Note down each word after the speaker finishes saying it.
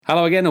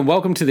Hello again and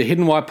welcome to the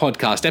Hidden Why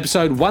podcast,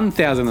 episode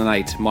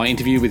 1008, my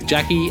interview with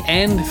Jackie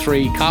and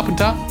 3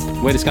 Carpenter.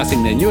 We're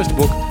discussing their newest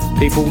book,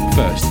 People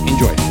First.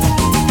 Enjoy.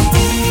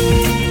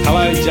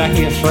 Hello,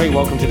 Jackie and 3.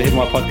 Welcome to the Hidden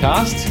Why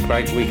podcast.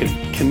 Great we could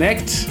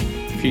connect.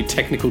 A few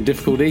technical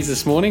difficulties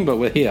this morning, but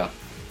we're here.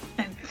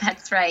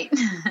 That's right.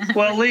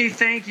 Well, Lee,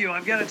 thank you.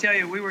 I've got to tell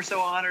you, we were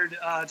so honored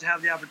to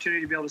have the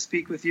opportunity to be able to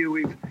speak with you.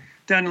 We've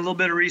done a little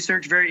bit of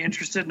research, very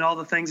interested in all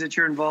the things that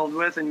you're involved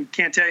with, and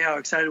can't tell you how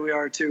excited we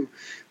are to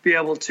be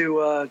able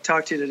to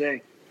talk to you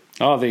today.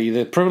 Oh,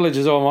 the privilege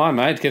is all mine,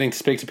 mate, getting to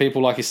speak to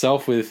people like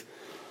yourself with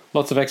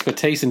lots of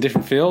expertise in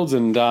different fields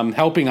and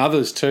helping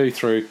others too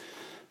through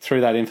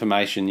that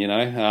information, you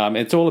know.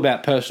 It's all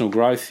about personal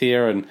growth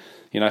here and,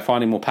 you know,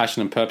 finding more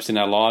passion and purpose in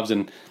our lives.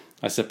 And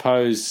I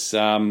suppose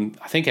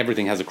I think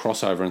everything has a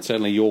crossover, and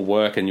certainly your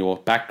work and your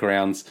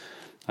backgrounds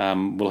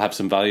will have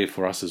some value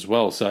for us as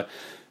well. So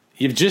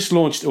you've just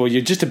launched, or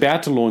you're just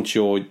about to launch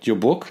your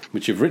book,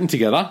 which you've written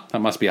together.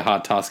 That must be a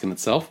hard task in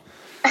itself.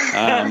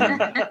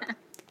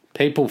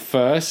 People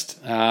First,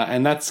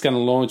 and that's going to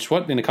launch,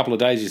 in a couple of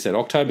days, you said,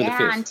 October the 5th?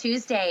 Yeah, on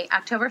Tuesday,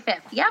 October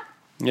 5th. Yep.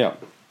 Yeah.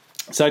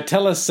 So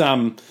tell us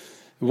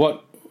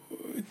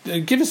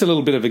give us a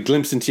little bit of a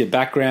glimpse into your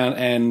background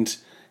and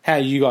how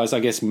you guys, I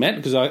guess, met,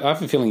 because I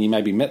have a feeling you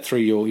maybe met through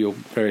your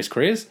various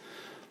careers.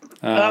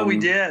 We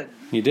did.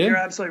 You did? You're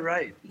absolutely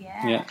right.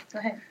 Yeah. Go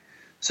ahead.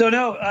 So,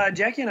 no,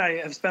 Jackie and I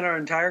have spent our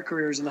entire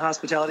careers in the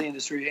hospitality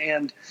industry,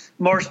 and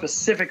more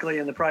specifically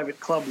in the private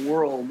club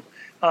world.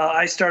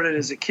 I started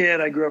as a kid.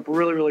 I grew up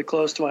really, really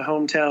close to my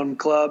hometown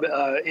club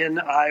in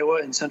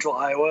Iowa, in central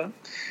Iowa.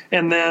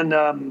 And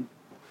then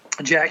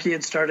Jackie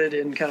had started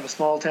in kind of a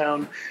small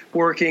town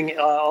working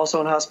also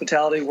in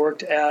hospitality,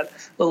 worked at a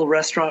little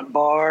restaurant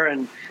bar.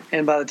 And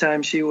by the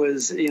time she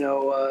was,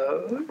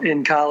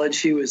 in college,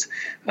 she was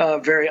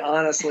very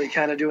honestly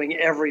kind of doing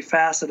every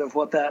facet of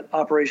what that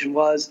operation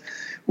was.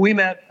 We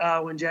met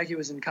when Jackie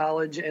was in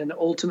college, and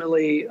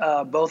ultimately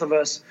both of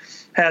us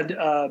had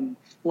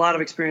a lot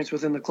of experience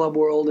within the club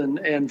world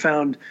and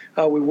found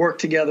we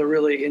worked together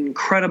really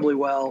incredibly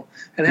well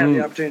and had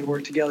the opportunity to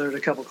work together at a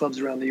couple clubs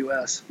around the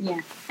U.S. Yeah,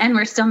 and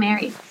we're still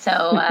married,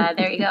 so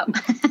there you go.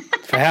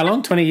 For how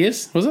long? 20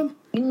 years, was it?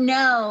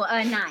 No,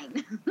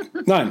 9.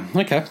 9,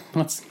 okay.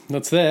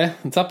 That's there.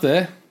 It's up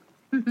there.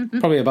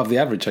 Probably above the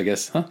average, I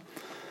guess, huh?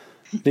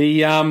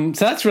 So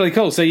that's really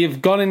cool. So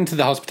you've gone into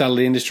the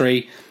hospitality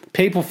industry.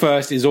 People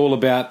First is all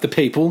about the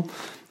people.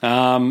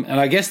 And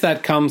I guess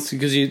that comes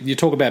because you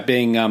talk about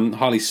being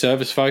highly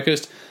service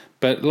focused,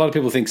 but a lot of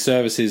people think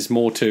service is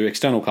more to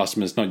external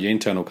customers, not your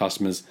internal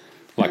customers,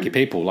 like your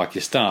people, like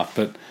your staff.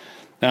 But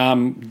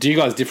do you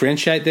guys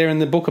differentiate there in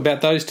the book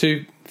about those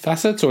two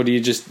facets, or do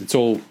you just, it's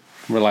all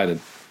related?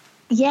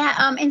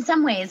 Yeah, in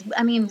some ways.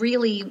 I mean,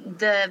 really,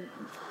 the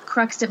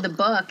crux of the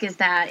book is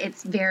that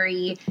it's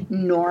very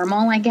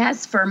normal, I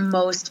guess, for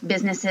most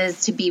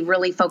businesses to be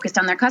really focused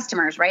on their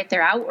customers, right?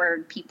 Their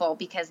outward people,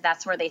 because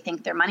that's where they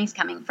think their money's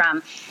coming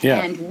from.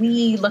 Yeah. And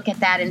we look at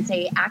that and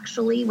say,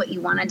 actually, what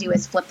you want to do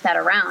is flip that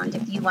around.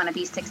 If you want to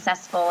be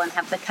successful and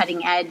have the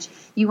cutting edge,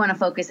 you want to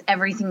focus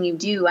everything you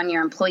do on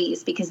your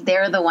employees, because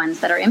they're the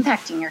ones that are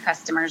impacting your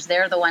customers.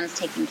 They're the ones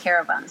taking care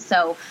of them.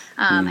 So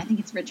I think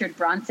it's Richard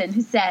Branson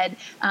who said,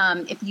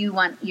 if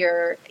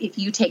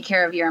you take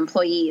care of your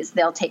employees,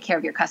 they'll take care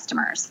of your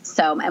customers.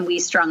 So, and we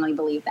strongly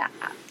believe that.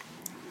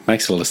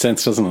 Makes a lot of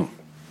sense, doesn't it?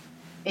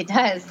 It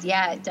does.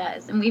 Yeah, it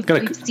does. And we've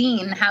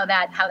seen how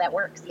that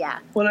works. Yeah.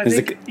 Well, I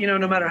think,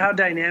 no matter how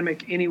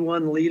dynamic any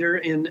one leader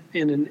in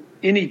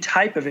any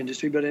type of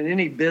industry, but in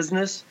any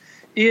business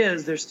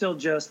is, there's still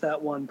just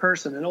that one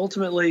person. And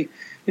ultimately,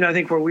 I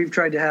think where we've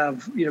tried to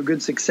have,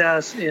 good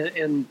success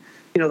in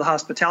the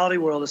hospitality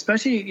world,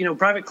 especially,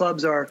 private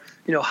clubs are,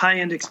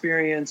 high-end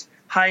experience,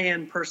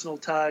 high-end personal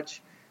touch,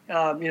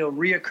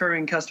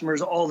 reoccurring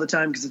customers all the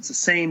time because it's the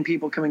same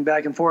people coming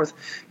back and forth.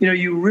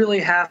 You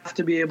really have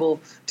to be able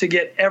to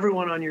get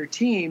everyone on your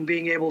team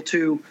being able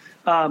to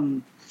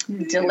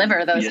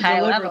deliver those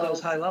high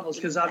levels,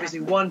 because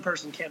obviously one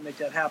person can't make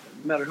that happen,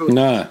 no matter who it is.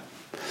 No.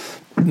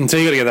 And so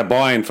you got to get that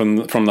buy-in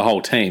from the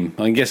whole team.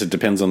 I guess it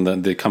depends on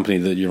the company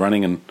that you're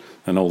running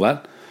and all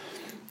that.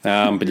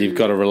 But you've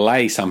got to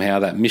relay somehow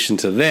that mission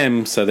to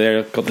them, so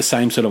they've got the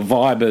same sort of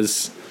vibe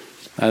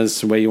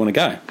as where you want to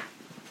go.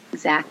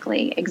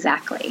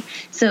 Exactly.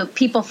 So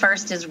People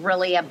First is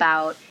really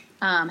about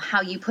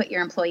how you put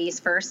your employees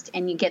first,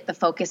 and you get the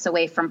focus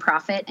away from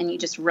profit, and you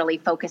just really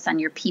focus on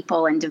your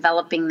people and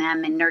developing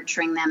them and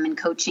nurturing them and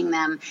coaching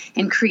them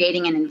and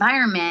creating an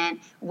environment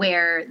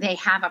where they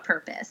have a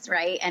purpose,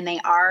 right? And they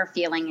are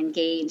feeling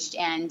engaged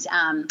and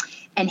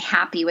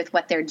happy with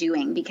what they're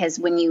doing. Because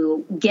when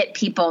you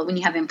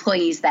have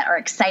employees that are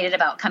excited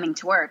about coming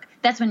to work,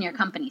 that's when your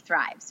company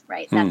thrives,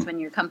 right? That's when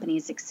your company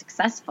is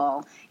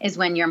successful, is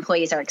when your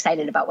employees are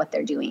excited about what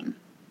they're doing.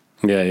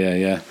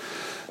 Yeah.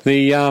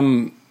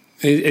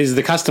 Is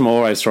the customer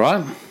always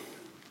right?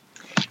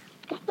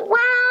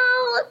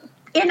 Well,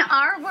 in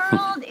our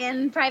world,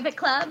 in private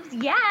clubs?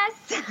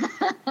 Yes,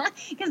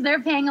 because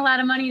they're paying a lot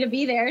of money to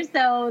be there,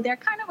 so they're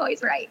kind of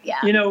always right.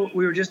 Yeah. You know,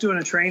 we were just doing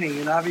a training,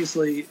 and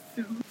obviously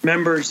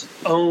members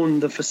own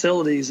the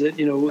facilities that,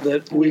 you know,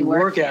 that we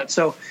work at.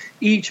 So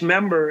each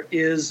member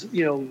is,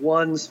 you know,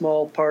 one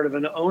small part of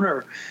an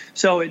owner.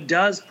 So it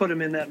does put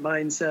them in that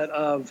mindset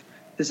of,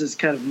 this is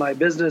kind of my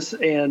business,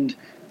 and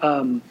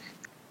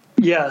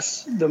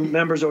yes, the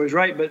member's always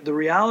right, but the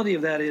reality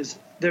of that is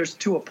there's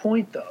to a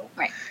point, though.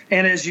 Right.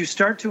 And as you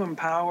start to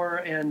empower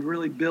and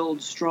really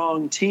build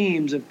strong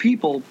teams of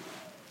people,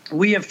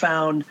 we have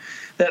found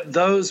that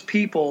those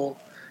people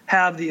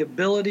have the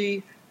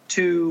ability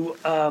to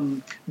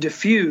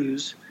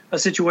diffuse a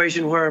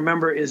situation where a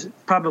member is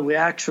probably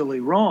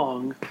actually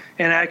wrong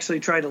and actually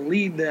try to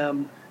lead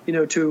them, you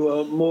know, to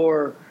a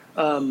more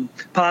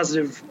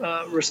positive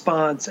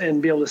response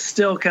and be able to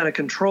still kind of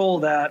control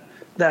that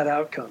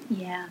outcome.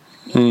 Yeah.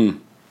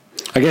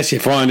 I guess you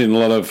find in a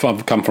lot of,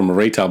 I've come from a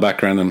retail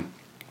background, and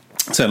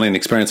certainly in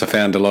experience I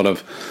found a lot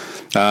of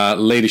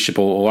leadership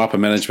or upper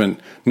management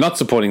not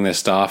supporting their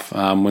staff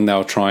when they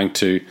were trying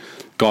to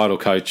guide or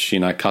coach, you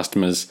know,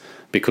 customers,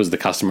 because the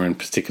customer in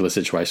particular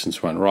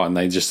situations weren't right, and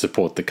they just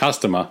support the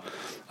customer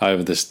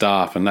over the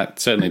staff, and that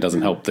certainly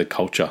doesn't help the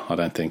culture, I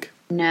don't think.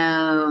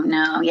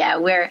 No. Yeah,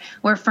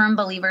 we're firm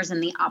believers in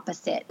the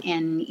opposite,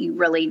 and you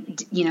really,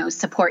 you know,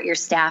 support your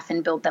staff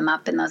and build them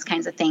up and those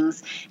kinds of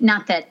things.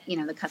 Not that, you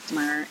know, the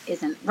customer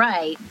isn't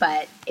right,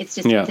 but it's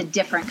just it's a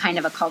different kind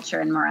of a culture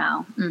and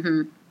morale.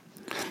 Mm-hmm.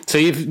 So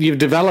you've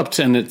developed,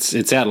 and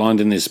it's outlined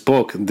in this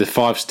book, the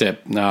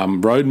 5-step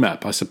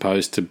roadmap, I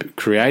suppose, to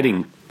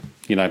creating,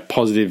 you know,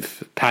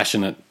 positive,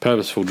 passionate,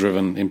 purposeful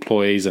driven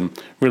employees and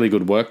really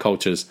good work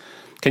cultures.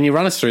 Can you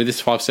run us through this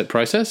 5-step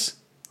process?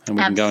 And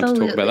we can go on to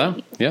talk about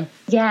that. Yeah.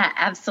 Yeah,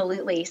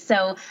 absolutely.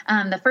 So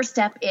the first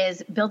step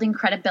is building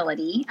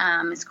credibility,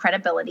 and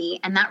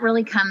that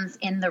really comes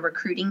in the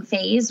recruiting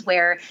phase,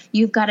 where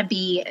you've got to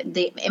be,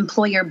 the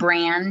employer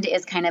brand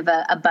is kind of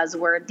a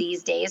buzzword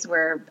these days,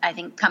 where I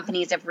think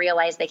companies have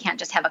realized they can't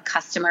just have a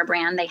customer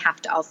brand. They have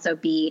to also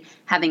be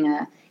having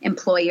a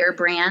employer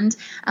brand.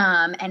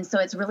 And so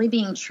it's really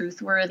being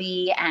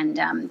truthworthy and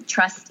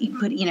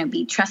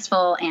be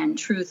trustful and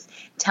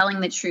telling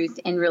the truth,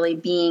 and really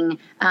being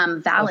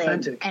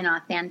valid and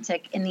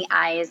authentic in the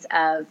eyes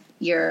of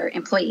your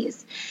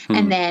employees.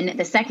 And then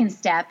the second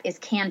step is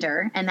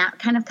candor. And that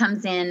kind of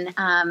comes in,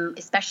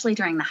 especially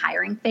during the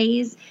hiring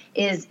phase,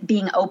 is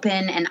being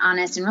open and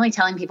honest and really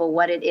telling people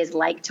what it is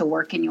like to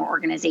work in your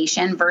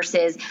organization,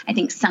 versus I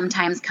think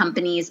sometimes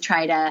companies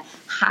try to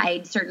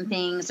hide certain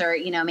things, or,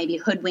 you know, maybe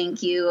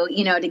hoodwink you,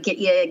 you know, to get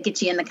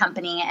you in the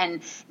company.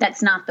 And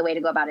that's not the way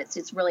to go about it.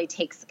 So it really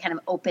takes kind of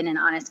open and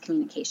honest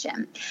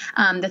communication.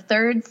 The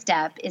third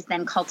step is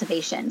then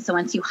cultivation. So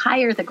once you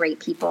hire the great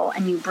people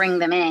and you bring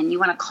them in, you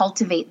want to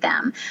cultivate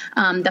them.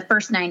 The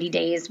first 90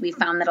 days, we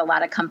found that a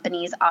lot of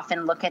companies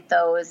often look at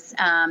those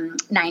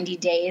 90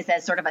 days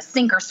as sort of a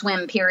sink or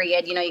swim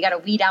period. You know, you got to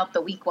weed out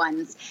the weak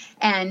ones.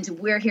 And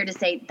we're here to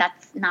say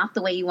that's not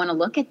the way you want to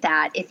look at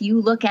that. If you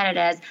look at it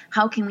as,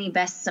 how can we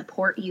best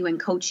support you and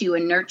coach you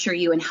and nurture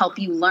you and help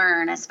you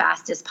learn as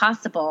fast as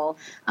possible,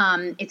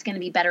 it's going to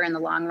be better in the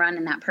long run,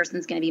 and that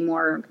person's going to be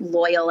more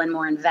loyal and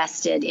more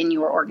invested in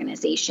your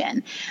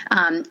organization.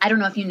 I don't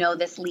know if you know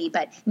this, Lee,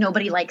 but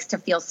nobody likes to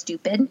feel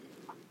stupid.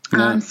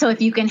 So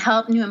if you can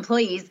help new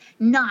employees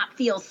not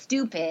feel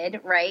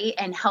stupid, right,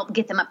 and help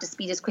get them up to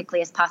speed as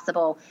quickly as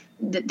possible,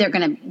 they're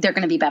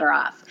gonna be better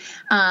off.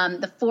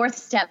 The fourth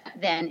step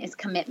then is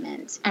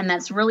commitment, and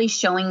that's really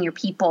showing your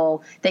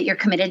people that you're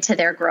committed to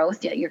their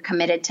growth, that you're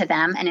committed to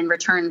them, and in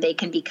return they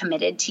can be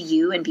committed to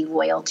you and be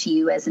loyal to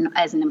you as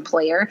an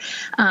employer.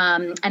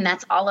 And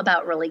that's all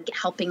about really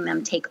helping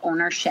them take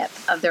ownership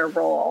of their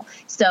role.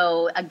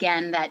 So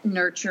again, that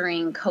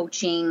nurturing,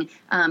 coaching,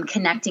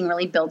 connecting,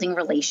 really building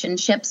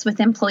relationships with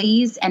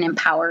employees and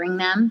empowering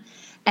them.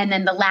 And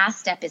then the last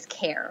step is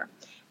care.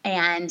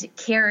 And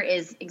care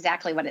is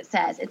exactly what it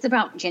says. It's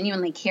about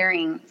genuinely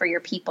caring for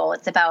your people.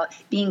 It's about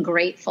being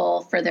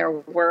grateful for their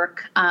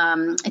work.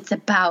 It's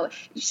about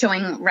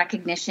showing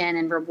recognition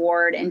and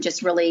reward, and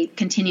just really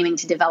continuing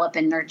to develop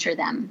and nurture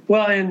them.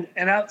 Well, and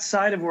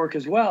outside of work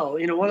as well.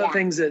 You know, one of the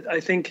things that I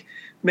think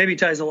maybe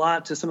ties a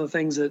lot to some of the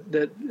things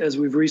that as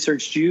we've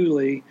researched you,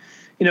 Lee,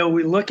 you know,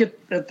 we look at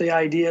the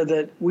idea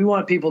that we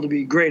want people to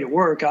be great at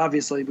work,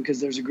 obviously,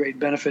 because there's a great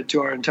benefit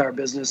to our entire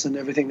business and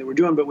everything that we're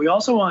doing. But we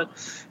also want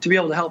to be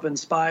able to help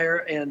inspire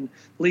and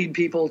lead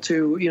people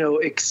to, you know,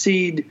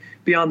 exceed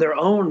beyond their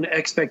own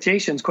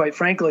expectations, quite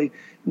frankly,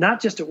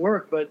 not just at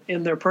work, but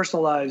in their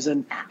personal lives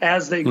and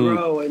as they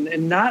grow,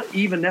 and not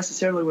even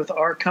necessarily with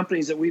our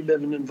companies that we've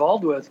been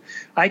involved with.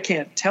 I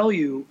can't tell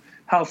you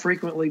how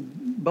frequently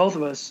both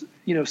of us,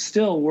 you know,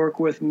 still work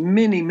with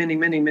many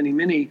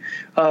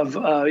of,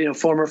 you know,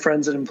 former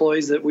friends and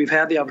employees that we've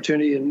had the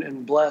opportunity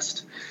and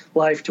blessed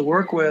life to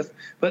work with.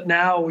 But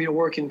now we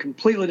work in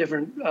completely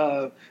different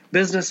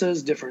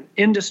businesses, different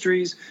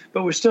industries,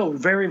 but we're still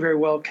very, very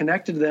well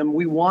connected to them.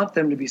 We want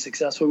them to be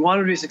successful. We want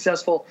them to be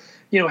successful,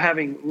 you know,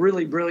 having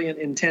really brilliant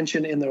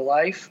intention in their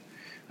life.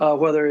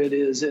 whether it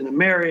is in a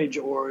marriage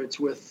or it's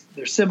with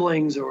their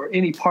siblings or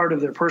any part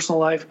of their personal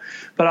life,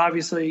 but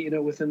obviously,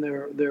 within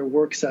their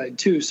work side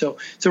too. So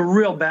it's a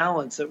real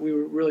balance that we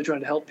were really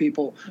trying to help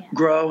people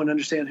grow and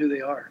understand who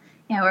they are.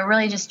 Yeah, we're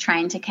really just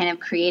trying to kind of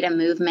create a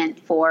movement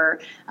for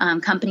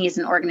companies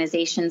and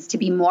organizations to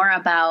be more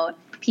about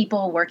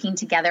people working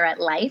together at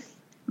life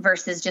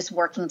versus just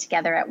working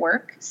together at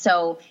work.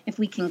 So if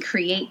we can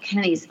create kind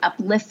of these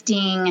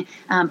uplifting,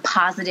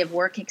 positive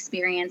work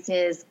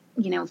experiences,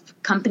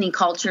 company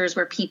cultures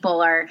where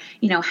people are,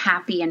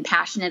 happy and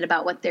passionate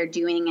about what they're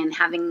doing and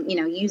having,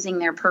 using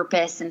their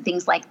purpose and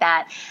things like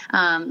that.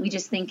 We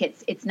just think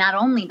it's not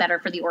only better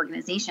for the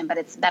organization, but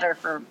it's better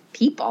for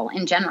people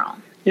in general.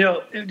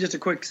 Just a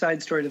quick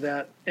side story to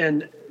that.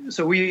 And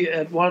so we,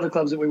 at one of the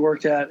clubs that we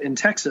worked at in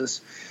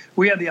Texas,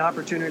 we had the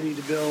opportunity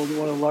to build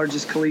one of the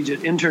largest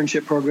collegiate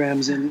internship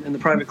programs in the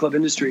private club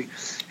industry.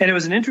 And it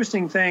was an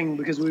interesting thing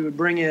because we would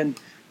bring in,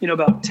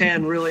 about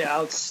 10 really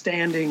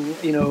outstanding,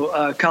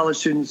 college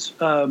students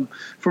from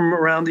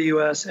around the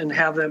U.S. and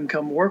have them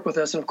come work with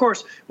us. And, of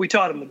course, we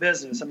taught them the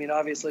business. I mean,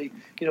 obviously,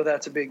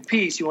 that's a big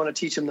piece. You want to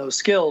teach them those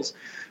skills.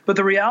 But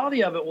the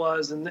reality of it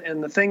was,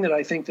 and the thing that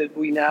I think that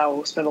we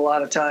now spend a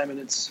lot of time, and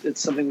it's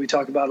something we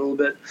talk about a little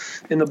bit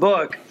in the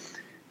book,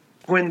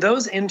 when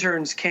those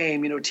interns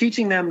came,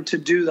 teaching them to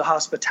do the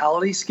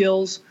hospitality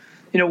skills,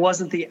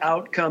 wasn't the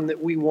outcome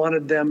that we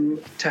wanted them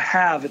to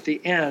have at the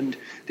end.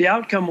 The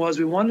outcome was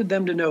we wanted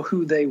them to know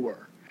who they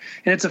were.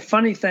 And it's a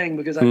funny thing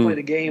because I played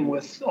a game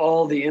with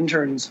all the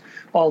interns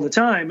all the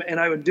time, and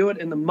I would do it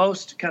in the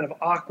most kind of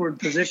awkward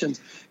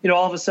positions.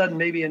 All of a sudden,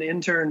 maybe an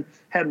intern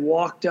had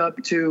walked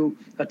up to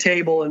a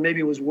table and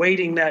maybe was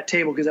waiting that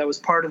table because that was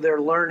part of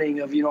their learning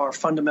of, our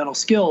fundamental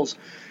skills.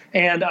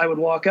 And I would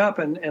walk up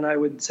and I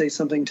would say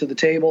something to the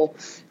table,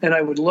 and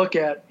I would look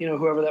at,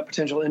 whoever that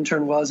potential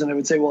intern was, and I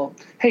would say, well,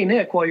 hey,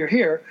 Nick, while you're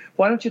here,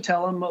 why don't you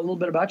tell them a little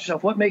bit about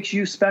yourself? What makes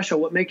you special?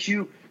 What makes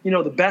you,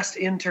 the best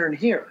intern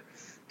here?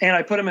 And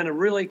I put them in a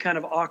really kind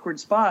of awkward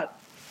spot.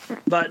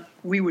 But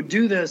we would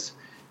do this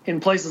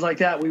in places like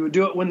that. We would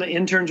do it when the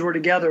interns were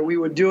together. We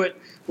would do it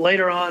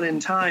later on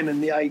in time.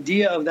 And the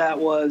idea of that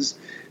was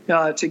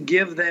to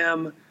give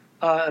them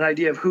an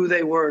idea of who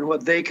they were and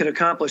what they could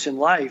accomplish in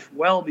life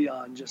well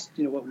beyond just,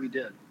 what we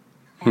did.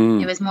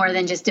 It was more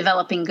than just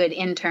developing good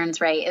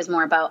interns, right? It was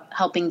more about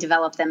helping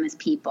develop them as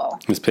people.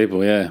 As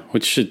people, yeah,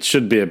 which it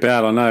should be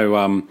about. I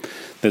know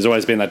there's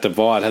always been that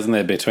divide, hasn't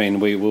there, between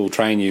we will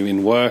train you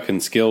in work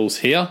and skills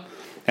here.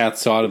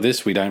 Outside of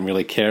this, we don't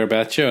really care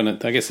about you.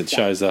 And I guess it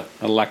shows a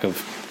lack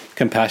of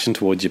compassion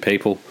towards your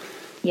people.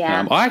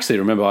 Yeah. I actually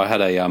remember I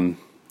had an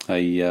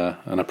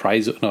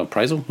appraisal. No,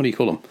 appraisal? What do you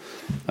call them?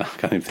 I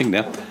can't even think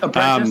now.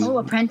 Apprentice?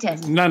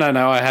 Apprentice. No.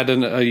 I had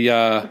an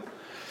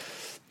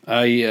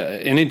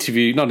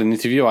interview, not an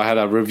interview. I had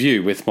a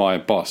review with my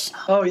boss.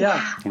 Oh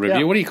yeah, review.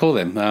 Yeah. What do you call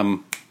them?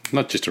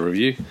 Not just a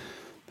review.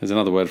 There's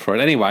another word for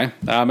it. Anyway,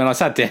 and I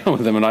sat down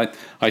with him and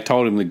I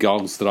told him the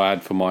goals that I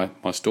had for my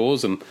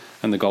stores and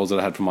the goals that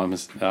I had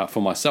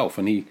for myself.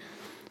 And he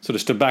sort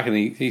of stood back and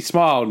he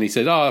smiled and he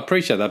said, "Oh, I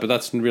appreciate that, but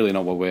that's really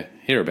not what we're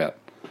here about."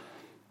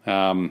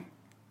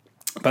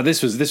 But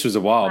this was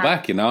a while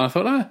back, and I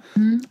thought,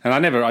 and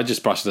I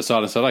just brushed it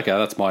aside and said, okay,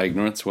 that's my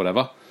ignorance,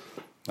 whatever.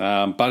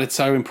 But it's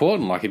so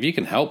important. Like, if you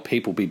can help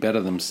people be better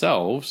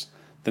themselves,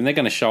 then they're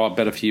going to show up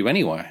better for you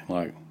anyway.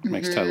 Like, it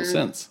makes total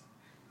sense.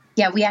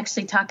 Yeah, we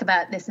actually talk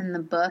about this in the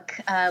book,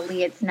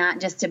 Lee. It's not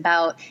just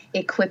about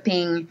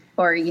equipping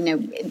or,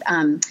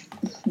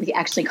 we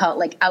actually call it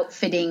like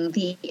outfitting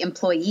the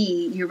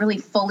employee. You're really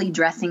fully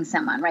dressing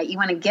someone, right? You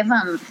want to give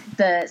them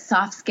the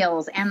soft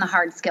skills and the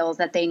hard skills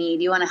that they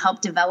need. You want to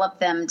help develop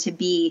them to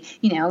be,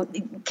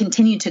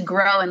 continue to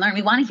grow and learn.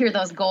 We want to hear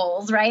those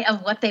goals, right,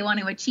 of what they want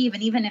to achieve.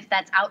 And even if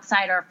that's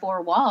outside our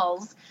four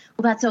walls,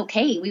 well, that's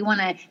okay. We want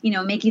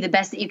to, make you the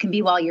best that you can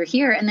be while you're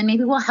here. And then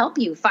maybe we'll help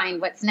you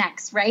find what's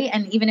next, right?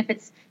 And even if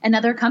it's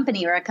another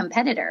company or a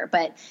competitor,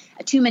 but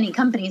too many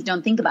companies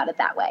don't think about it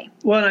that way.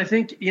 Well, and I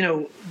think,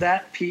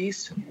 that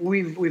piece,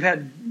 we've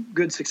had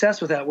good success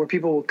with that, where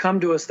people will come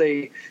to us,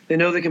 they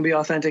know they can be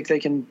authentic, they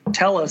can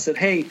tell us that,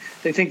 hey,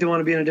 they think they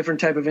want to be in a different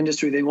type of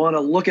industry, they want to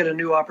look at a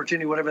new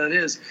opportunity, whatever that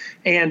is.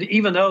 And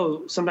even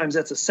though sometimes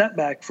that's a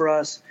setback for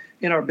us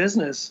in our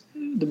business,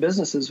 the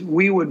businesses,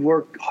 we would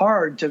work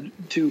hard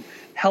to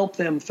help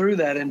them through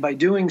that. And by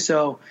doing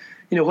so,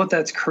 what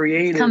that's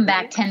created. Come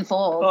back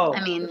tenfold. Oh,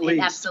 I mean, it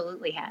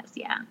absolutely has,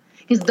 yeah.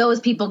 Because those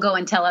people go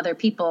and tell other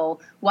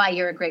people why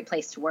you're a great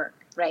place to work,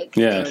 right?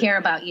 Yeah. They care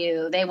about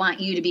you. They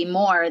want you to be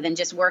more than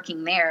just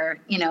working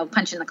there,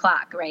 punching the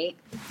clock, right?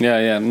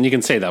 Yeah. And you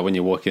can see that when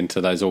you walk into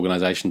those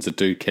organisations that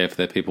do care for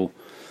their people.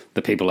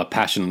 The people are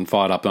passionate and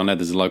fired up. I know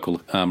there's a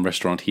local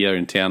restaurant here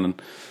in town, and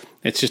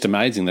it's just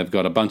amazing. They've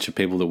got a bunch of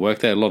people that work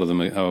there. A lot of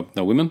them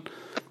are women,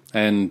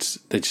 and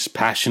they're just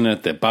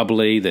passionate. They're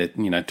bubbly.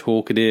 They're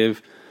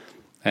talkative.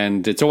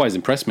 And it's always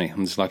impressed me.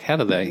 I'm just like, how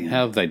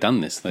have they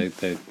done this?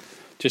 They're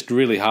just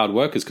really hard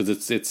workers,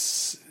 because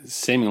it's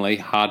seemingly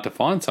hard to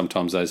find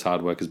sometimes, those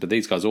hard workers. But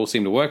these guys all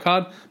seem to work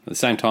hard. At the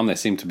same time, they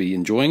seem to be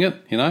enjoying it,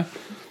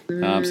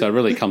 So it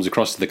really comes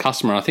across to the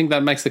customer. I think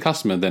that makes the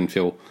customer then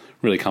feel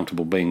really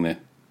comfortable being there.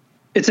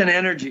 It's an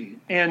energy.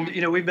 And,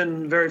 we've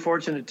been very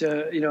fortunate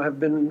to, have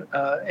been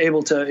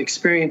able to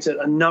experience it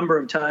a number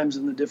of times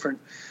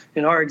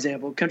in our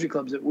example, country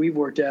clubs that we've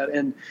worked at.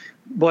 And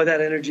boy,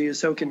 that energy is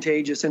so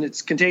contagious, and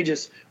it's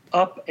contagious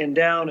up and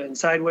down and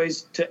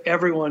sideways to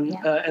everyone.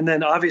 Yeah. And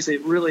then obviously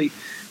it really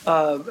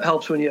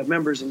helps when you have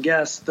members and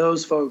guests.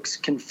 Those folks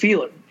can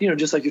feel it,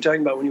 just like you're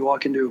talking about when you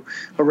walk into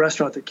a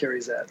restaurant that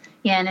carries that.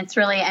 Yeah, and it's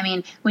really,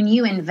 when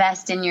you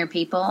invest in your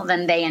people,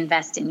 then they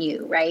invest in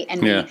you, right?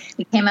 And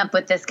we came up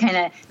with this kind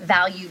of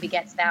value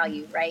begets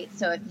value, right?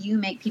 So if you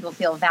make people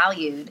feel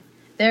valued,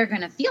 they're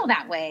going to feel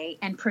that way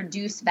and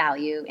produce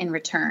value in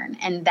return.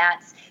 And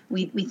that's,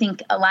 we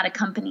think a lot of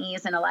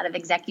companies and a lot of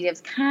executives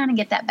kind of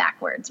get that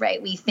backwards,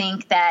 right? We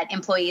think that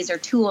employees are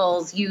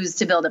tools used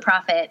to build a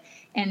profit.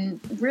 And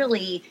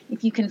really,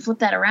 if you can flip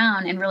that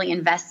around and really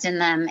invest in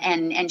them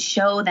and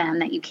show them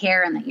that you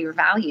care and that you're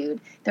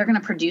valued, they're going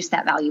to produce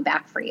that value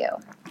back for you.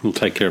 It'll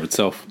take care of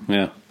itself.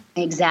 Yeah.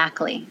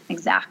 Exactly.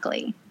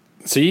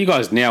 So you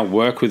guys now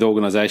work with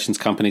organizations,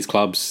 companies,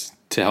 clubs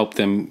to help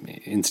them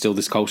instill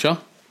this culture?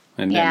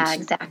 And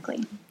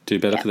exactly. Do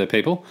better for their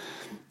people.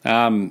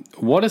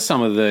 What are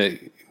some of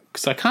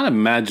because I can't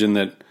imagine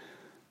that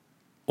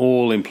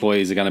all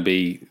employees are going to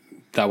be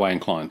that way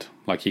inclined.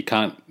 Like you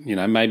can't,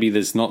 maybe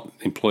there's not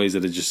employees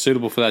that are just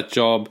suitable for that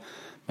job.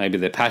 Maybe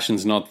their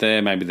passion's not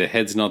there. Maybe their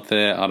head's not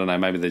there. I don't know.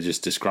 Maybe they're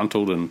just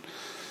disgruntled and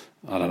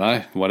I don't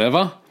know,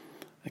 whatever.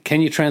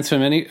 Can you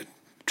transform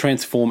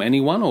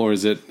anyone, or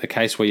is it a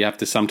case where you have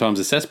to sometimes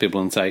assess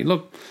people and say,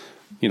 look,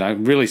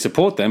 really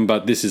support them,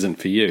 but this isn't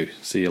for you.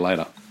 See you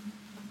later.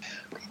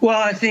 Well,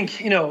 I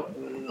think, a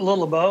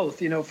little of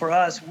both. For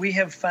us, we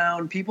have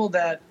found people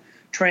that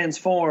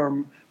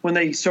transform when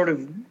they sort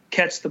of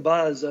catch the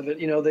buzz of it.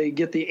 They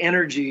get the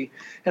energy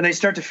and they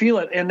start to feel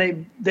it,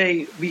 and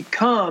they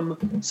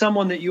become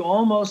someone that you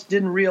almost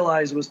didn't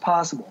realize was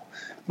possible.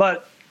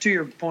 But to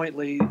your point,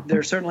 Lee,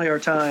 there certainly are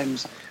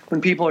times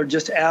when people are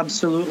just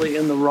absolutely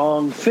in the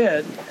wrong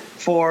fit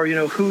for,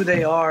 who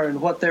they are and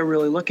what they're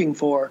really looking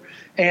for.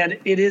 And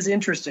it is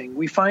interesting.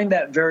 We find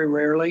that very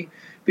rarely,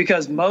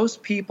 because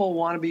most people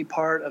want to be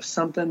part of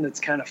something that's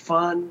kind of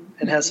fun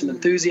and has some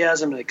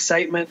enthusiasm and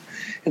excitement.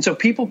 And so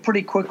people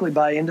pretty quickly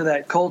buy into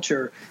that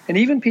culture. And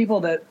even people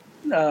that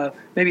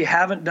maybe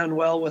haven't done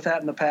well with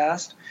that in the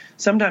past,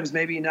 sometimes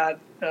maybe not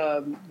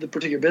the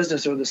particular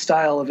business or the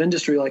style of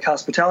industry like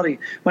hospitality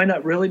might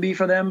not really be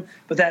for them,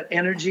 but that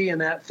energy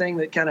and that thing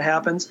that kind of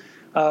happens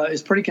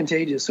is pretty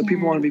contagious. So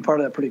people want to be part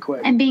of that pretty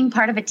quick. And being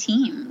part of a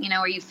team,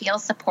 where you feel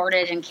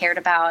supported and cared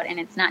about, and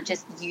it's not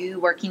just you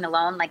working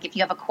alone. Like if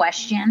you have a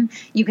question,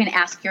 you can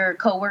ask your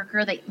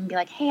coworker that you can be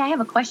like, hey, I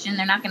have a question.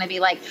 They're not going to be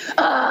like,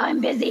 oh,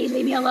 I'm busy,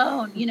 leave me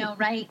alone,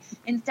 right?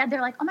 Instead,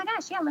 they're like, oh my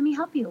gosh, yeah, let me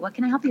help you. What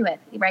can I help you with?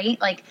 Right?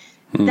 Like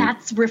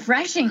that's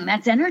refreshing.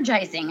 That's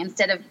energizing,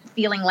 instead of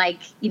feeling like,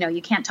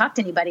 you can't talk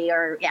to anybody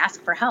or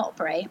ask for help.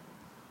 Right?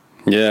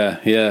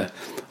 Yeah.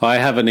 I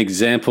have an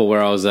example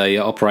where I was a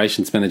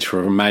operations manager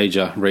for a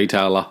major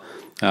retailer,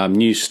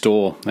 new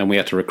store, and we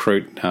had to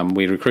recruit.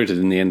 We recruited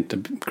in the end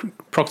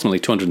approximately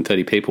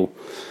 230 people,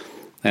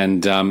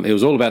 and it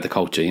was all about the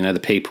culture, the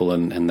people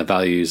and the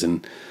values,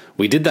 and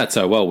we did that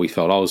so well. We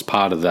felt I was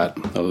part of that.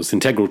 I was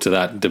integral to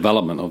that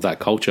development of that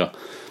culture.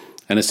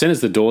 And as soon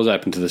as the doors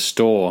opened to the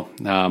store,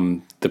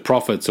 the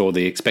profits or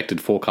the expected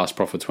forecast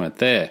profits weren't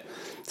there.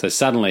 So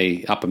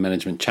suddenly upper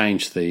management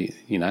changed the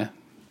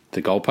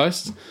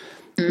goalposts.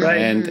 Right.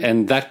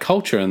 And that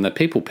culture and the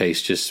people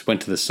piece just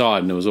went to the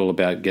side, and it was all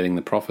about getting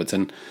the profits.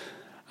 And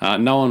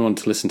no one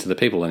wanted to listen to the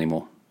people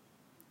anymore.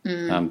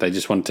 They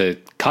just wanted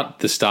to cut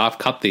the staff,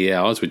 cut the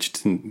hours, which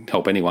didn't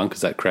help anyone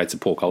because that creates a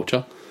poor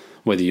culture.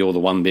 Whether you're the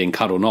one being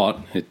cut or not,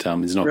 it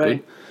is not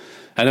good.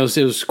 And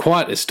it was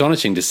quite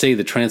astonishing to see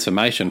the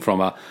transformation from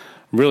a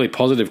really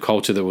positive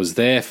culture that was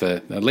there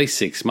for at least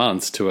 6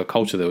 months to a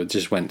culture that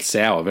just went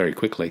sour very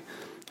quickly.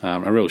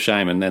 A real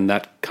shame. And then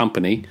that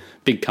company,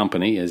 big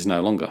company, is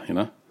no longer,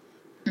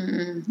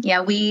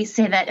 Yeah, we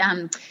say that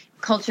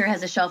culture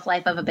has a shelf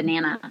life of a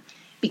banana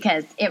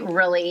because it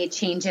really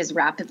changes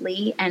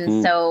rapidly.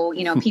 And so,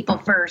 people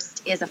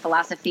first is a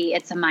philosophy,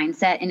 it's a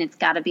mindset, and it's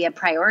got to be a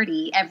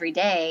priority every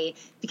day,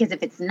 because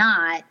if it's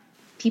not,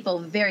 people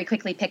very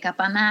quickly pick up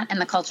on that and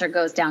the culture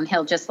goes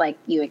downhill, just like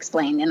you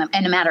explained.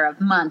 In a matter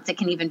of months, it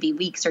can even be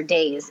weeks or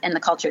days, and the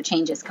culture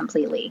changes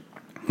completely.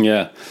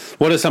 Yeah.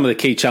 What are some of the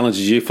key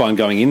challenges you find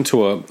going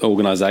into an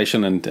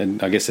organisation?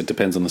 And I guess it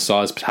depends on the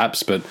size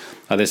perhaps, but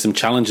are there some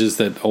challenges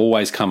that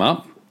always come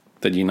up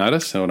that you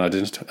notice or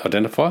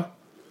identify?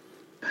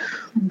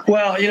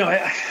 Well,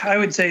 I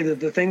would say that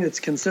the thing that's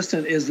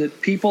consistent is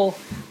that people,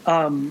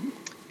 a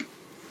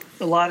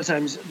lot of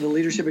times the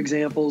leadership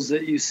examples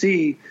that you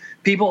see,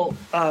 people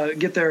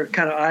get their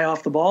kind of eye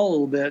off the ball a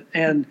little bit,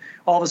 and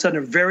all of a sudden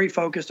are very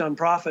focused on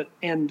profit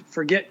and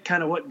forget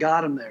kind of what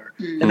got them there.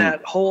 And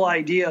that whole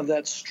idea of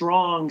that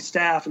strong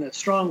staff and that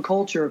strong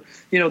culture,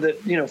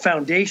 that,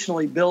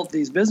 foundationally built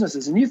these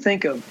businesses. And you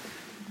think of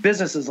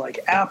businesses like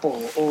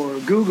Apple or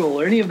Google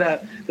or any of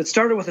that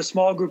started with a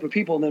small group of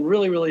people and then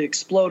really, really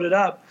exploded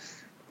up,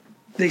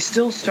 they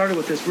still started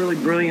with this really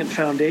brilliant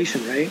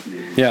foundation, right?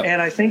 Yeah.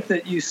 And I think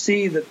that you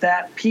see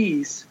that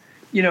piece,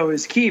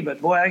 is key.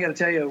 But boy, I got to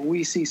tell you,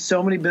 we see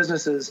so many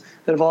businesses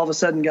that have all of a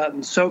sudden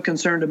gotten so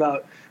concerned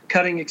about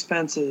cutting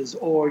expenses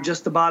or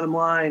just the bottom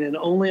line and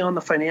only on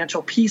the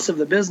financial piece of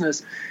the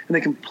business, and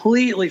they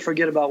completely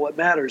forget about what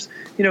matters.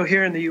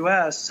 Here in the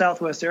U.S.,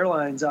 Southwest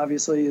Airlines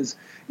obviously is,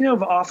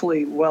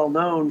 awfully well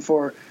known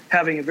for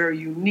having a very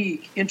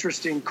unique,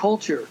 interesting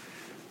culture.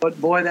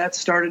 But boy, that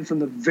started from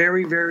the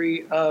very,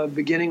 very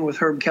beginning with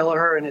Herb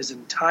Kelleher and his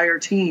entire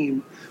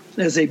team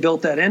as they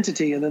built that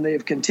entity, and then they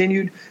have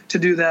continued to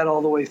do that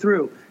all the way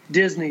through.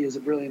 Disney is a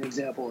brilliant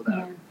example of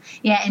that.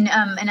 Yeah, and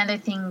another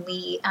thing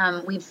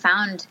we've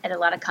found at a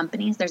lot of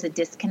companies, there's a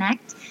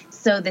disconnect.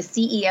 So the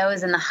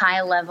CEOs and the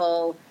high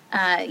level,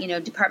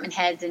 department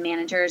heads and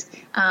managers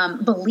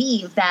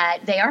believe that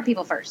they are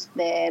people first.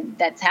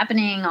 That's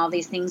happening. All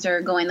these things are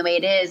going the way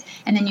it is.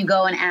 And then you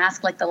go and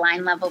ask like the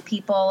line level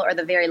people or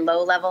the very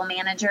low level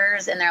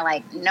managers, and they're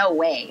like, no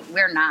way,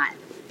 we're not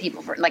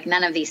people for, like,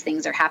 none of these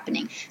things are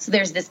happening. So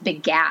there's this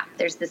big gap.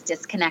 There's this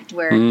disconnect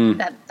where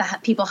the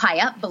people high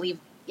up believe,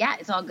 yeah,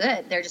 it's all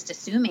good. They're just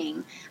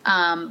assuming,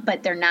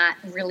 but they're not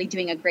really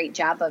doing a great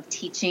job of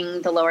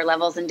teaching the lower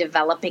levels and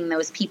developing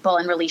those people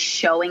and really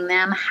showing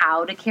them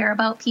how to care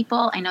about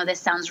people. I know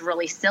this sounds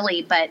really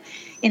silly, but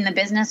in the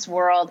business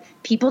world,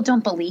 people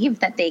don't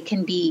believe that they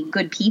can be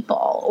good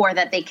people or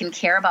that they can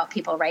care about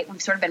people, right?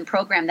 We've sort of been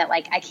programmed that,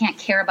 like, I can't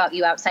care about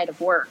you outside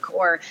of work,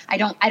 or I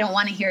don't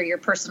want to hear your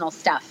personal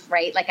stuff,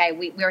 right? Like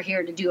we're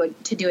here to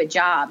do a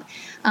job.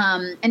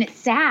 And it's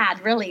sad,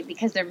 really,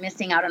 because they're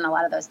missing out on a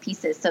lot of those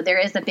pieces. So there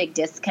is a big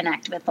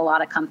disconnect with a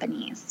lot of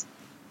companies.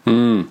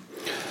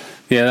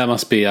 Yeah, that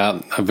must be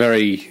a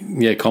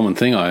very common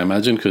thing, I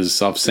imagine,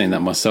 because I've seen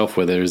that myself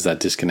where there is that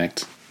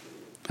disconnect.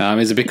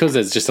 Is it because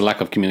there's just a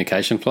lack of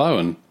communication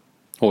flow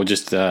or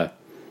just...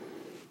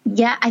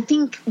 Yeah, I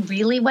think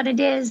really what it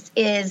is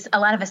a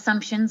lot of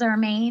assumptions are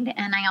made.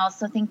 And I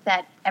also think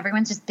that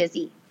everyone's just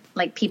busy.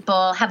 Like,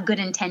 people have good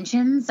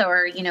intentions,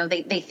 or,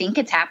 they think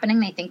it's happening.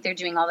 They think they're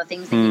doing all the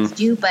things they need to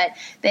do, but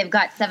they've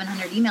got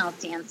 700 emails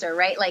to answer,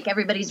 right? Like,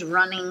 everybody's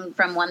running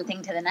from one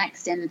thing to the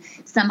next. And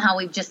somehow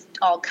we've just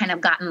all kind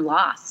of gotten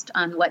lost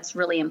on what's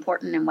really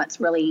important and what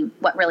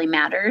really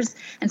matters.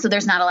 And so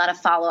there's not a lot of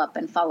follow up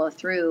and follow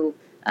through.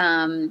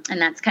 And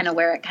that's kind of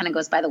where it kind of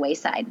goes by the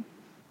wayside.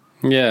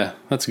 Yeah,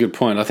 that's a good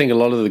point. I think a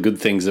lot of the good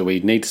things that we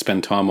need to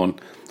spend time on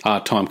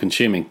are time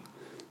consuming,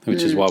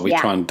 which is why we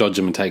try and dodge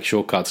them and take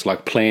shortcuts,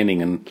 like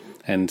planning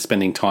and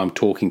spending time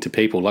talking to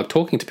people. Like,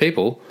 talking to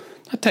people,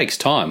 that takes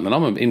time, and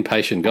I'm an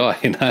impatient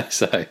guy,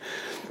 so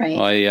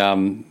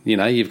right.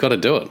 You've got to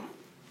do it.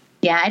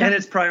 Yeah, and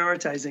it's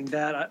prioritizing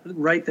that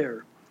right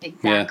there.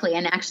 Exactly. Yeah.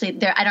 And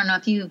actually, I don't know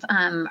if you've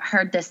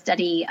heard this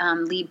study,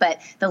 Lee, but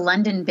the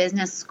London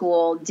Business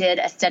School did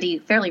a study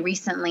fairly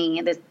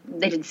recently.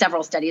 They did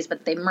several studies,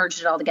 but they merged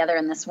it all together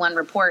in this one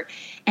report.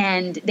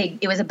 And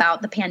it was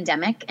about the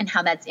pandemic and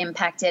how that's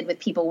impacted with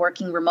people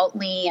working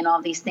remotely and all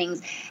these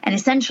things. And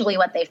essentially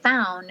what they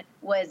found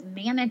was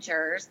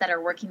managers that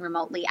are working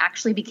remotely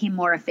actually became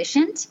more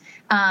efficient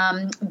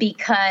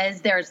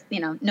because there's,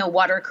 no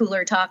water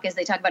cooler talk, as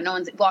they talk about. No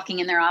one's walking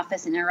in their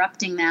office and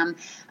interrupting them.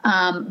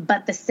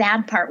 But the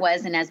sad part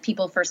was, and as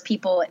people first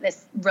people,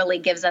 this really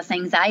gives us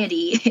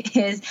anxiety,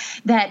 is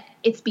that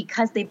it's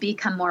because they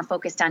become more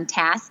focused on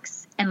tasks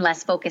and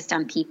less focused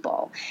on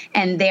people.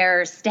 And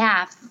their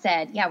staff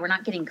said, we're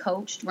not getting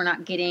coached. We're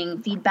not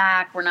getting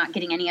feedback. We're not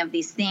getting any of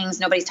these things.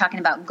 Nobody's talking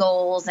about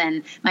goals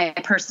and my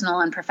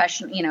personal and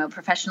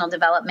professional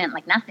development.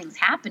 Like, nothing's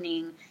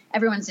happening.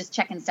 Everyone's just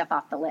checking stuff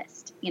off the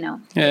list, which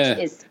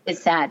is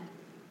sad.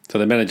 So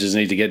the managers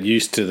need to get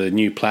used to the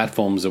new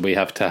platforms that we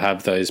have to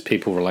have those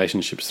people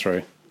relationships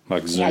through,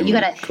 like Zoom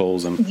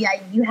calls.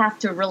 You have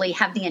to really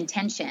have the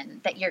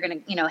intention that you're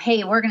going to,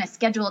 hey, we're going to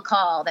schedule a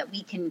call that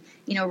we can,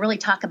 really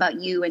talk about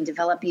you and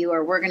develop you,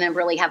 or we're going to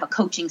really have a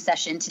coaching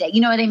session today.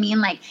 You know what I mean?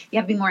 Like, you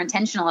have to be more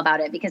intentional about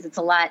it, because it's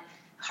a lot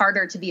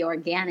harder to be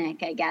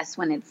organic, I guess,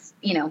 when it's,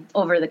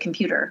 over the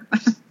computer.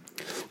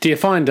 Do you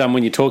find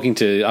when you're talking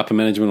to upper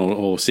management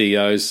or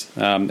CEOs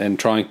and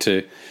trying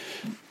to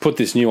put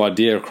this new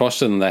idea across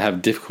to them, they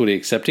have difficulty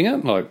accepting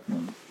it, like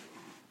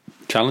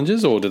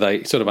challenges, or do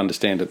they sort of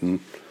understand it?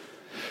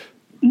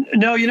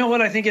 No, you know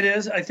what I think it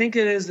is? I think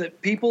it is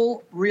that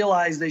people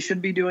realize they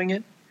should be doing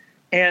it.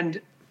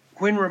 And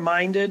when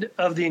reminded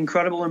of the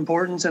incredible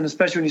importance, and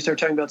especially when you start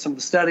talking about some of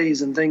the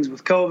studies and things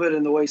with COVID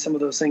and the way some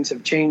of those things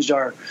have changed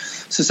our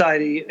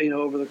society,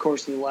 over the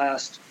course of the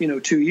last,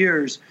 2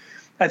 years,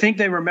 I think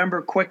they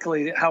remember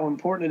quickly how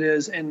important it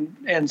is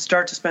and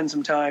start to spend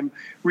some time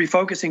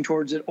refocusing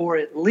towards it, or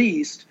at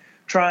least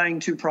trying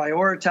to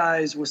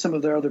prioritize with some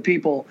of their other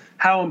people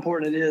how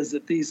important it is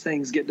that these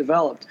things get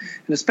developed.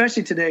 And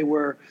especially today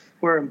where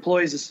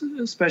employees,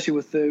 especially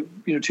with the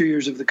 2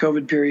 years of the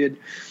COVID period,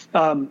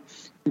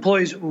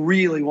 employees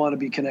really want to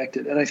be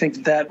connected. And I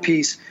think that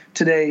piece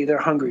today, they're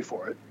hungry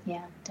for it.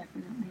 Yeah,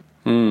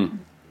 definitely.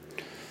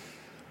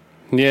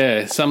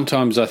 Yeah,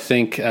 sometimes I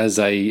think as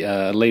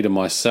a leader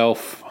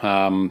myself,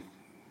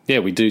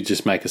 we do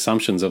just make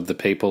assumptions of the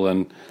people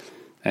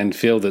and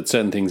feel that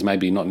certain things may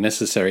be not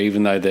necessary,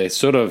 even though they're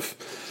sort of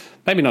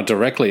maybe not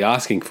directly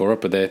asking for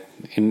it, but they're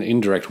in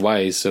indirect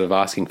ways sort of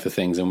asking for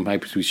things. And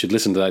maybe we should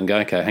listen to that and go,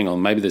 okay, hang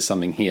on, maybe there's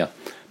something here.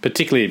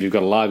 Particularly if you've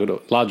got a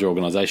larger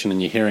organisation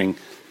and you're hearing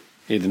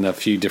it in a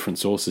few different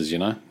sources,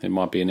 it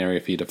might be an area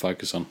for you to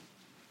focus on.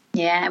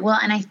 Yeah, well,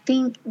 and I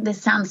think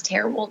this sounds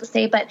terrible to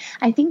say, but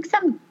I think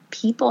some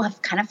people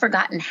have kind of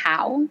forgotten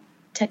how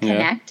to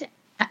connect,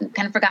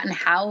 kind of forgotten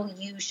how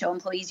you show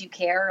employees you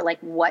care, like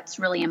what's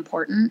really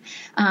important.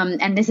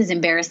 And this is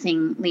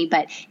embarrassingly,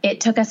 but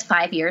it took us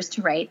 5 years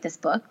to write this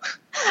book.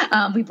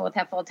 We both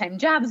have full-time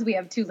jobs. We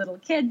have 2 little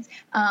kids.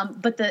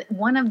 But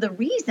one of the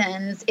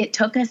reasons it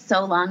took us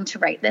so long to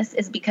write this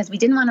is because we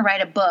didn't want to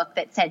write a book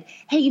that said,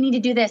 hey, you need to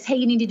do this. Hey,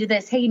 you need to do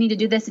this. Hey, you need to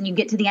do this. And you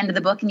get to the end of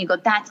the book and you go,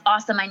 that's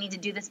awesome. I need to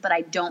do this, but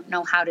I don't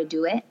know how to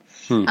do it.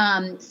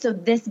 So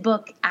this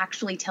book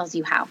actually tells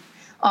you how.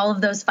 All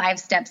of those 5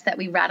 steps that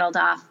we rattled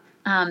off,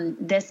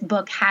 this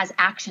book has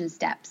action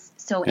steps.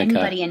 So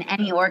anybody in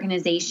any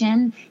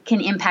organization can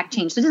impact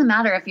change. So it doesn't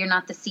matter if you're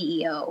not the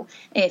CEO,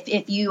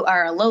 if you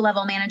are a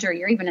low-level manager,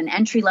 you're even an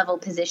entry-level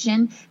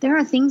position, there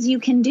are things you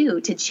can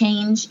do to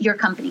change your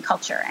company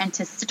culture and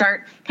to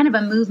start kind of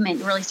a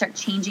movement, really start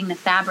changing the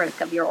fabric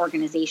of your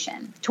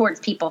organization towards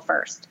people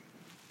first.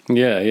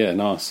 Yeah,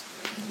 nice.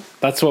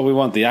 That's what we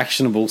want, the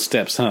actionable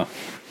steps, huh?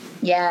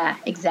 Yeah,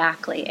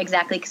 exactly.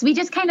 Because we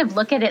just kind of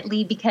look at it,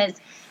 Lee, because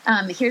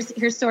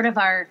here's sort of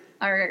our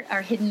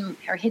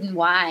hidden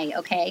why.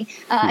 Okay,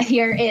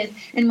 here is,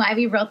 and why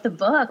we wrote the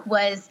book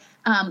was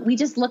we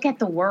just look at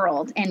the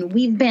world, and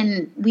we've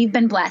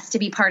been blessed to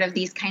be part of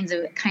these kind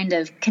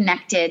of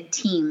connected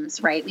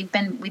teams, right? We've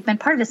been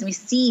part of this, and we've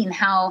seen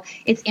how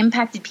it's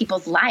impacted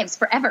people's lives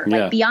forever,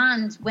 like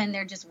beyond when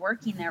they're just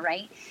working there,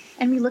 right?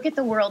 And we look at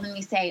the world and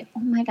we say,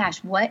 oh my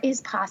gosh, what is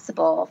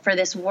possible for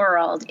this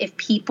world if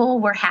people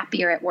were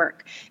happier at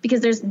work? Because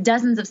there's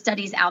dozens of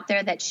studies out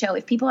there that show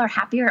if people are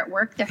happier at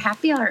work, they're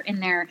happier in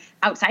their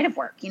outside of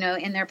work,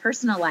 in their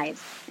personal lives.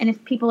 And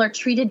if people are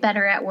treated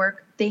better at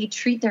work, they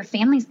treat their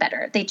families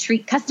better. They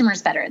treat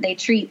customers better. They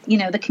treat,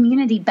 the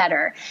community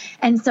better.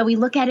 And so we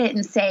look at it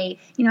and say,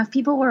 if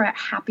people were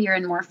happier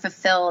and more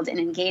fulfilled and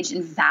engaged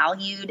and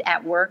valued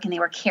at work and they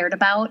were cared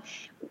about,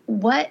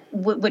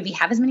 would we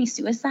have as many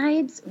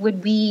suicides?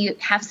 Would we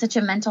have such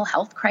a mental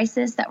health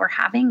crisis that we're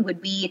having?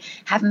 Would we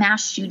have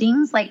mass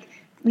shootings? Like,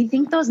 we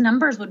think those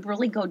numbers would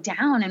really go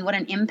down, and what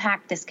an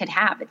impact this could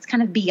have. It's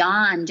kind of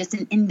beyond just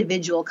an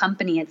individual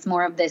company. It's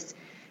more of this,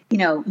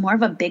 more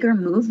of a bigger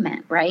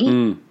movement, right?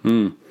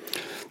 Mm-hmm.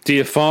 Do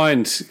you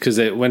find, because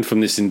it went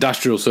from this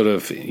industrial sort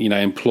of,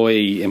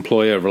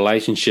 employee-employer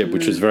relationship,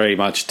 which was very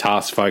much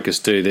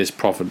task-focused, to this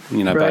profit,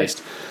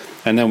 based,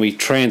 and then we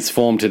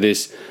transformed to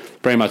this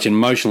very much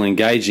emotional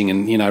engaging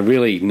and,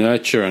 really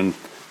nurture and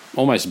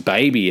almost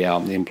baby our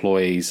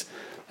employees.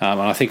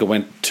 And I think it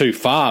went too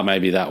far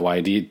maybe that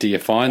way. Do you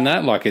find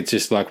that? Like, it's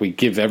just like we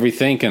give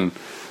everything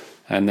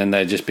and then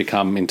they just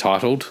become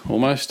entitled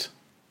almost?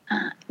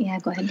 Yeah,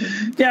 go ahead.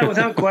 Yeah,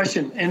 without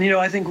question. And,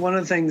 I think one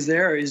of the things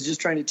there is just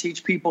trying to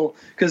teach people,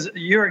 because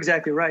you're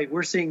exactly right.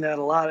 We're seeing that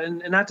a lot.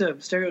 And not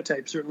to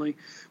stereotype, certainly,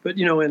 but,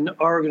 in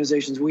our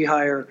organizations, we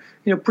hire,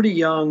 pretty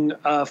young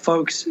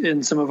folks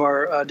in some of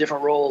our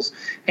different roles.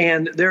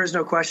 And there is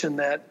no question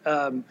that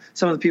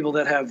some of the people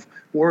that have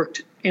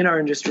worked in our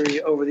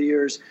industry over the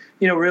years,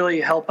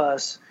 really help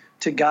us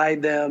to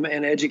guide them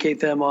and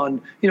educate them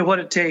on, what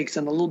it takes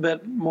and a little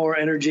bit more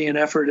energy and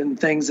effort and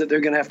things that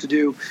they're going to have to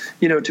do,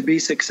 to be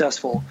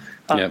successful.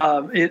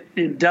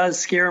 It does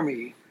scare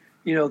me,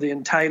 the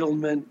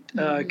entitlement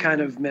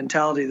kind of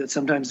mentality that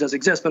sometimes does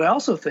exist. But I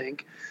also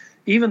think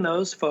even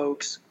those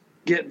folks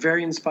get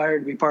very inspired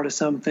to be part of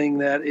something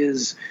that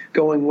is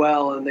going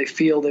well, and they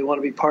feel they want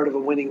to be part of a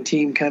winning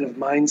team kind of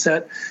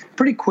mindset.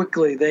 Pretty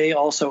quickly, they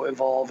also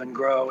evolve and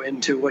grow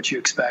into what you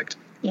expect.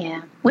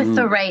 Yeah, with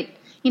the right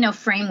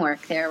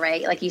framework there,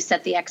 right? Like, you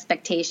set the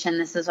expectation.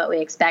 This is what we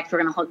expect.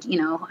 We're going to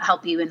hold,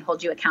 help you and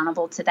hold you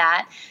accountable to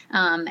that.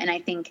 And I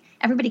think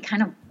everybody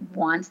kind of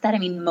wants that. I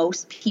mean,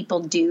 most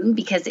people do,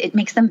 because it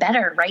makes them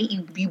better, right?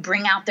 You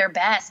bring out their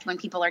best when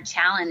people are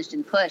challenged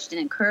and pushed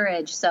and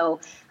encouraged.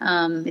 So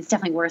it's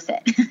definitely worth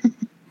it.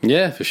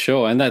 Yeah, for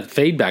sure. And that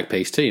feedback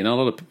piece too. A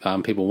lot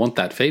of people want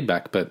that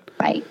feedback, but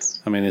right.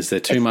 I mean, is there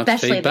too much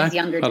feedback?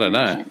 I don't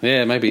know.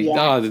 Yeah, maybe.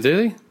 Yeah. Oh, do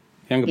they?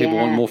 Younger people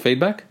want more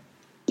feedback?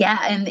 Yeah,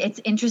 and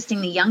it's interesting.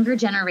 The younger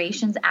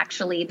generations,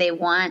 actually, they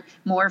want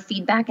more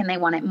feedback and they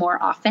want it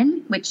more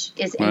often, which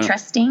is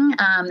interesting.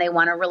 They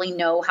want to really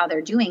know how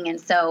they're doing. And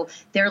so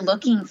they're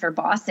looking for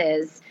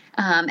bosses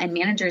and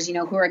managers,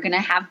 who are going to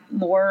have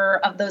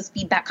more of those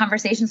feedback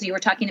conversations. So you were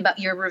talking about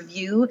your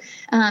review.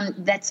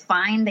 That's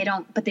fine. They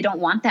don't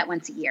want that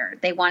once a year.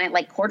 They want it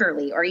like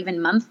quarterly or even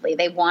monthly.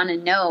 They want to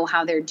know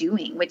how they're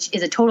doing, which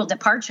is a total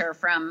departure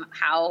from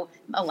how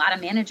a lot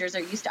of managers are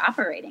used to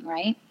operating,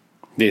 right?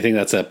 Do you think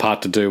that's a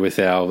part to do with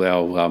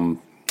our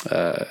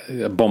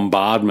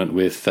bombardment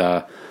with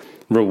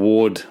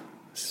reward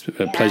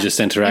pleasure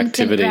center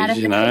activities,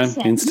 you know,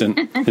 instant.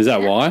 Is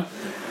that why?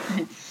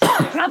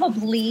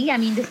 Probably. I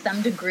mean, to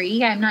some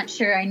degree. I'm not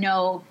sure I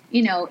know,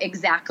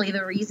 exactly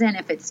the reason,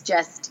 if it's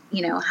just,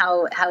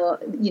 how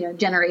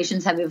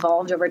generations have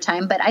evolved over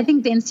time. But I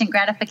think the instant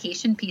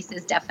gratification piece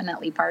is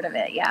definitely part of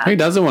it, yeah. Who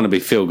doesn't want to be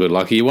feel good?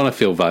 Like, you want to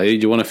feel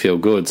valued, you want to feel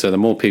good. So the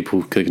more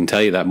people can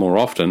tell you that more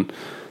often,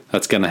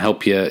 that's going to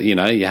help you,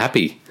 your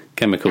happy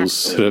chemicals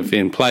sort of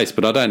in place.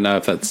 But I don't know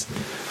if that's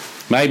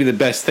maybe the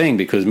best thing,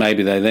 because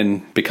maybe they then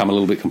become a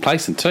little bit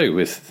complacent too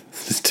with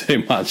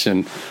too much,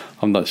 and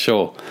I'm not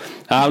sure.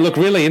 Look,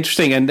 really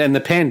interesting. And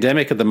the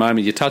pandemic at the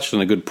moment, you touched on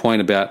a good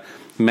point about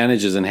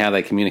managers and how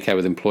they communicate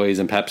with employees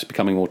and perhaps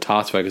becoming more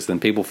task-focused than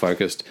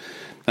people-focused.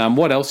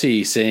 What else are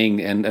you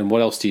seeing, and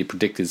what else do you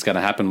predict is going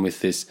to happen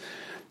with this,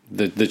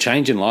 the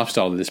change in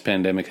lifestyle that this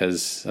pandemic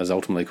has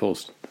ultimately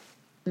caused?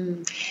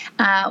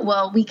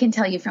 Well, we can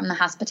tell you from the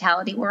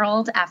hospitality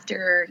world,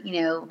 after,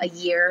 a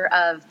year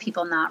of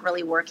people not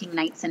really working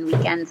nights and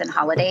weekends and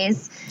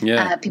holidays,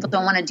 people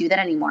don't want to do that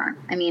anymore.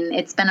 I mean,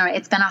 it's been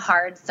a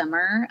hard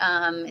summer,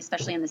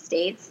 especially in the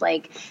States,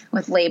 like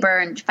with labor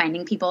and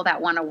finding people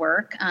that want to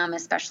work,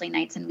 especially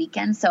nights and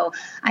weekends. So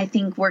I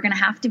think we're going to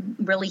have to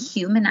really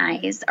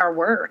humanize our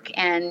work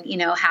and,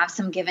 have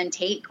some give and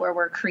take where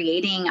we're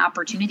creating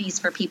opportunities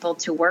for people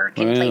to work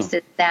in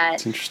places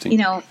that,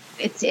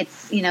 it's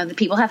the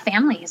people have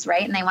families,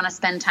 right? And they want to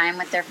spend time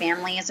with their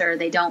families, or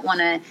they don't want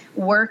to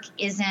work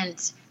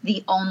isn't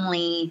the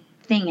only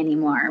thing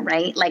anymore,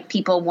 right? Like,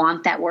 people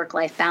want that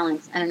work-life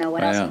balance. I don't know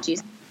what else would you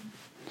say?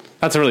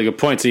 That's a really good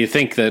point. So you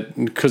think that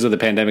because of the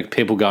pandemic,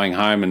 people going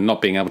home and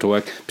not being able to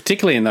work,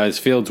 particularly in those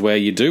fields where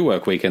you do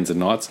work weekends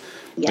and nights,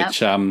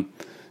 which,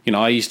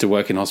 I used to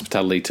work in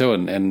hospitality too,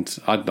 and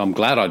I'm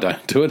glad I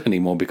don't do it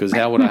anymore, because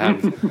how would I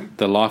have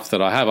the life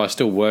that I have? I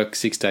still work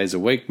 6 days a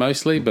week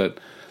mostly, but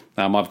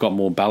I've got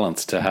more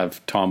balance to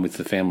have time with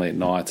the family at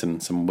night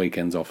and some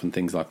weekends off and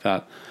things like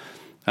that.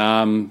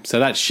 So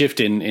that shift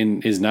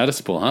in is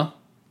noticeable, huh?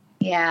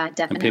 Yeah,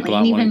 definitely. And people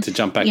aren't wanting to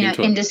jump back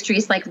into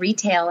industries like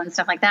retail and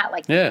stuff like that,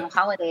 like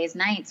holidays,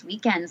 nights,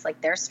 weekends, like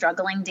they're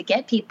struggling to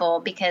get people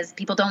because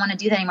people don't want to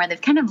do that anymore.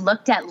 They've kind of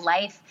looked at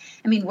life.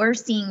 I mean, we're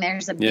seeing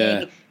there's a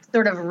big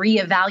sort of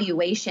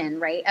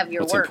reevaluation, right, of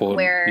your work,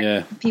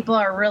 where people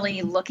are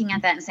really looking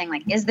at that and saying,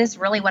 like, is this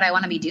really what I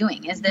want to be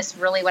doing? Is this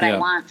really what I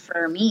want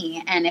for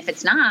me? And if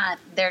it's not,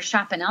 they're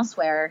shopping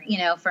elsewhere,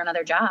 for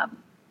another job.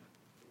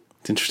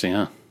 It's interesting,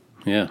 huh?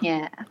 Yeah.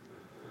 Yeah.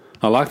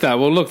 I like that.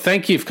 Well, look,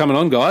 thank you for coming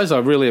on, guys. I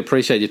really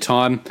appreciate your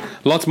time.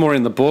 Lots more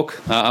in the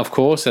book, of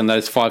course, and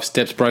those 5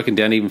 steps broken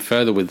down even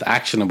further with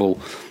actionable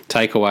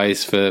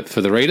takeaways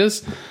for the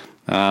readers.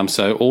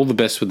 So all the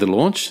best with the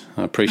launch.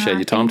 I appreciate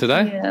your time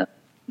today. You.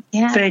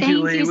 Yeah, thank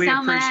you, Lee. We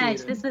so much.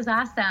 This was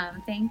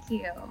awesome. Thank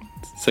you.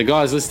 So,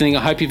 guys listening,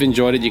 I hope you've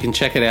enjoyed it. You can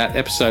check it out,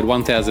 episode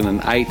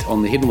 1008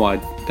 on the Hidden Why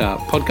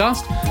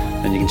podcast,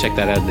 and you can check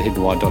that out at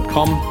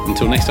thehiddenwhy.com.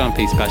 Until next time,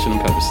 peace, passion,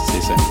 and purpose. See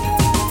you soon.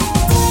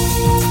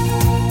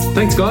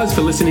 Thanks, guys,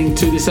 for listening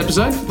to this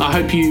episode. I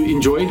hope you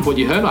enjoyed what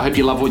you heard. I hope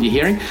you love what you're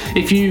hearing.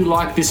 If you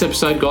like this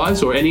episode,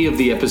 guys, or any of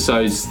the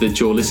episodes that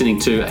you're listening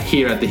to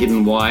here at The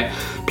Hidden Why,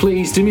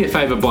 please do me a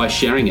favor by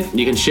sharing it.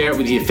 You can share it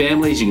with your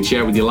families. You can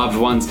share it with your loved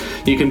ones.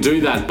 You can do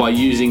that by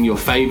using your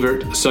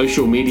favorite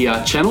social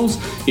media channels,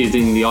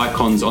 using the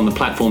icons on the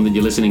platform that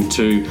you're listening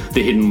to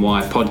The Hidden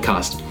Why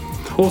podcast.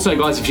 Also,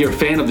 guys, if you're a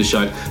fan of the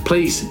show,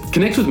 please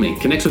connect with me.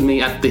 Connect with me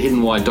at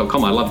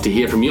thehiddenwhy.com. I love to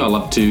hear from you. I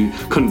love to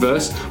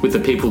converse with the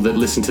people that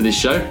listen to this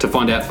show to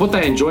find out what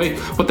they enjoy,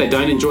 what they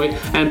don't enjoy,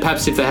 and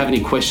perhaps if they have any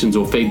questions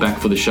or feedback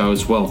for the show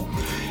as well.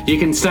 You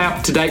can stay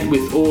up to date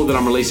with all that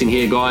I'm releasing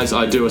here, guys.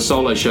 I do a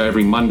solo show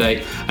every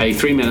Monday, a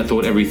 3-minute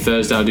thought every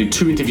Thursday. I do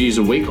 2 interviews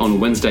a week on a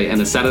Wednesday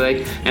and a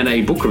Saturday, and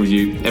a book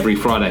review every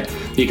Friday.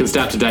 You can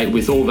stay up to date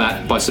with all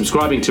that by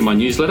subscribing to my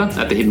newsletter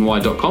at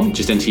thehiddenwhy.com.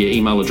 Just enter your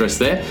email address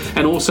there,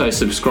 and also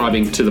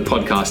subscribing to the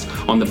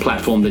podcast on the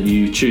platform that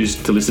you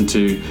choose to listen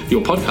to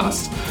your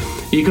podcasts.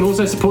 You can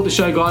also support the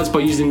show, guys,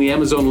 by using the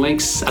Amazon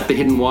links at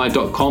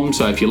thehiddenwhy.com.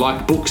 So if you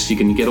like books, you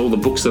can get all the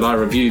books that I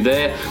review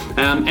there,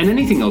 and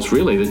anything else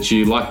really that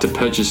you like to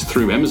purchase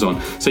through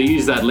Amazon. So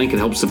use that link, it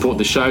helps support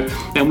the show.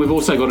 And we've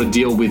also got a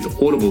deal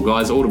with Audible,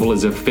 guys. Audible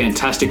is a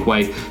fantastic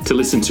way to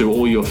listen to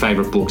all your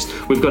favorite books.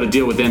 We've got a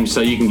deal with them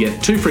so you can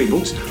get 2 free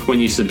books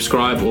when you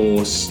subscribe,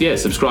 or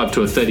subscribe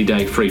to a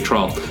 30-day free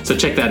trial. So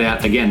check that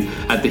out again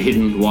at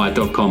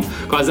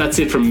thehiddenwhy.com. Guys, that's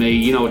it from me.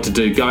 You know what to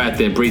do. Go out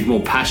there, breathe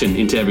more passion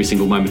into every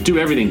single moment.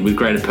 Do everything with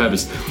greater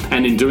purpose,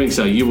 and in doing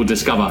so you will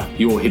discover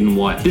your hidden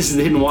why. This is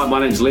The Hidden Why. My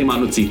name is Lee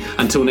Martinuzzi.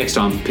 Until next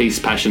time, peace,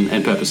 passion,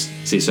 and purpose.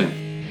 See you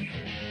soon.